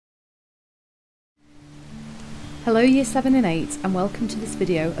Hello Year 7 and 8 and welcome to this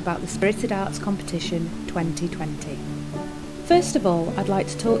video about the Spirited Arts Competition 2020. First of all, I'd like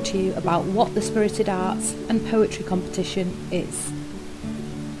to talk to you about what the Spirited Arts and Poetry Competition is.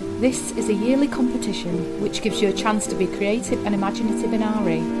 This is a yearly competition which gives you a chance to be creative and imaginative in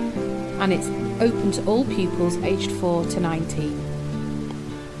RE, and it's open to all pupils aged 4 to 19.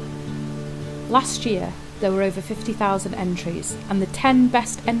 Last year there were over 50,000 entries, and the 10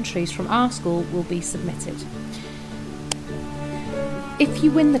 best entries from our school will be submitted. If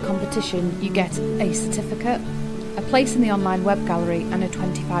you win the competition, you get a certificate, a place in the online web gallery and a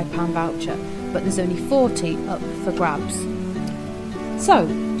 £25 voucher, but there's only 40 up for grabs. So,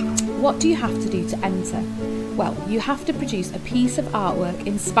 what do you have to do to enter? Well, you have to produce a piece of artwork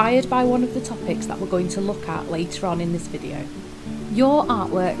inspired by one of the topics that we're going to look at later on in this video. Your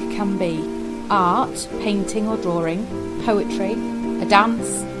artwork can be art, painting or drawing, poetry, a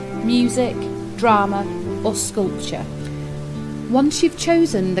dance, music, drama or sculpture. Once you've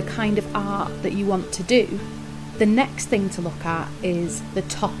chosen the kind of art that you want to do, the next thing to look at is the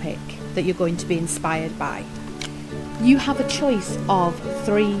topic that you're going to be inspired by. You have a choice of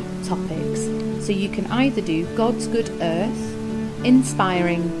 3 topics, so you can either do God's Good Earth,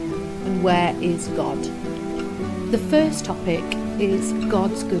 Inspiring and Where is God? The first topic is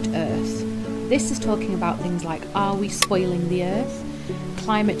God's Good Earth. This is talking about things like, are we spoiling the earth,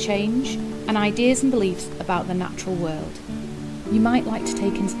 climate change and ideas and beliefs about the natural world. You might like to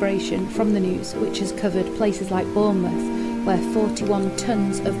take inspiration from the news, which has covered places like Bournemouth, where 41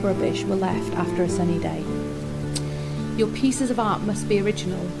 tonnes of rubbish were left after a sunny day. Your pieces of art must be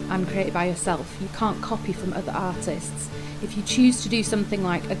original and created by yourself. You can't copy from other artists. If you choose to do something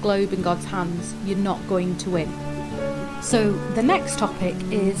like a globe in God's hands, you're not going to win. So the next topic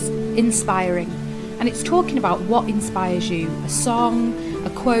is inspiring, and it's talking about what inspires you, a song, a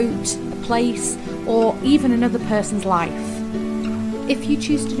quote, a place, or even another person's life. If you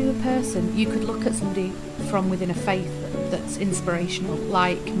choose to do a person, you could look at somebody from within a faith that's inspirational,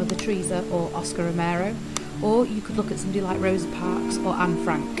 like Mother Teresa or Oscar Romero, or you could look at somebody like Rosa Parks or Anne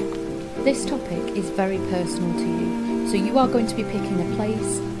Frank. This topic is very personal to you, so you are going to be picking a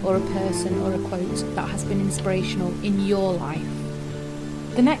place or a person or a quote that has been inspirational in your life.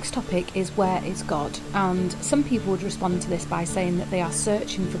 The next topic is Where is God? And some people would respond to this by saying that they are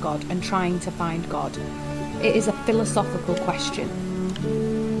searching for God and trying to find God. It is a philosophical question.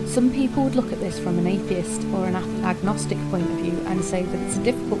 Some people would look at this from an atheist or an agnostic point of view and say that it's a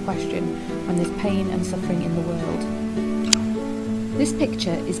difficult question when there's pain and suffering in the world. This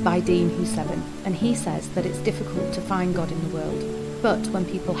picture is by Dean who's 7, and he says that it's difficult to find God in the world, but when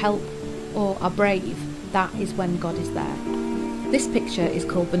people help or are brave, that is when God is there. This picture is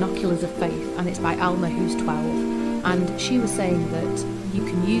called Binoculars of Faith, and it's by Alma who's 12, and she was saying that you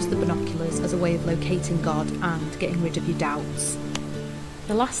can use the binoculars as a way of locating God and getting rid of your doubts.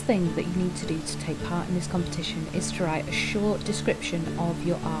 The last thing that you need to do to take part in this competition is to write a short description of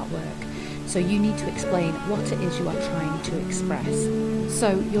your artwork. So you need to explain what it is you are trying to express.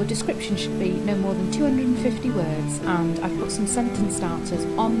 So your description should be no more than 250 words, and I've put some sentence starters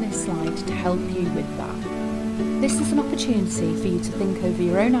on this slide to help you with that. This is an opportunity for you to think over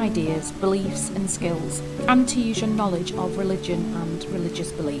your own ideas, beliefs and skills, and to use your knowledge of religion and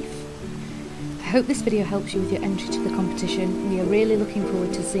religious belief. I hope this video helps you with your entry to the competition. We are really looking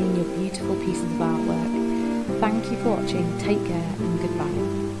forward to seeing your beautiful pieces of artwork. Thank you for watching, take care and goodbye.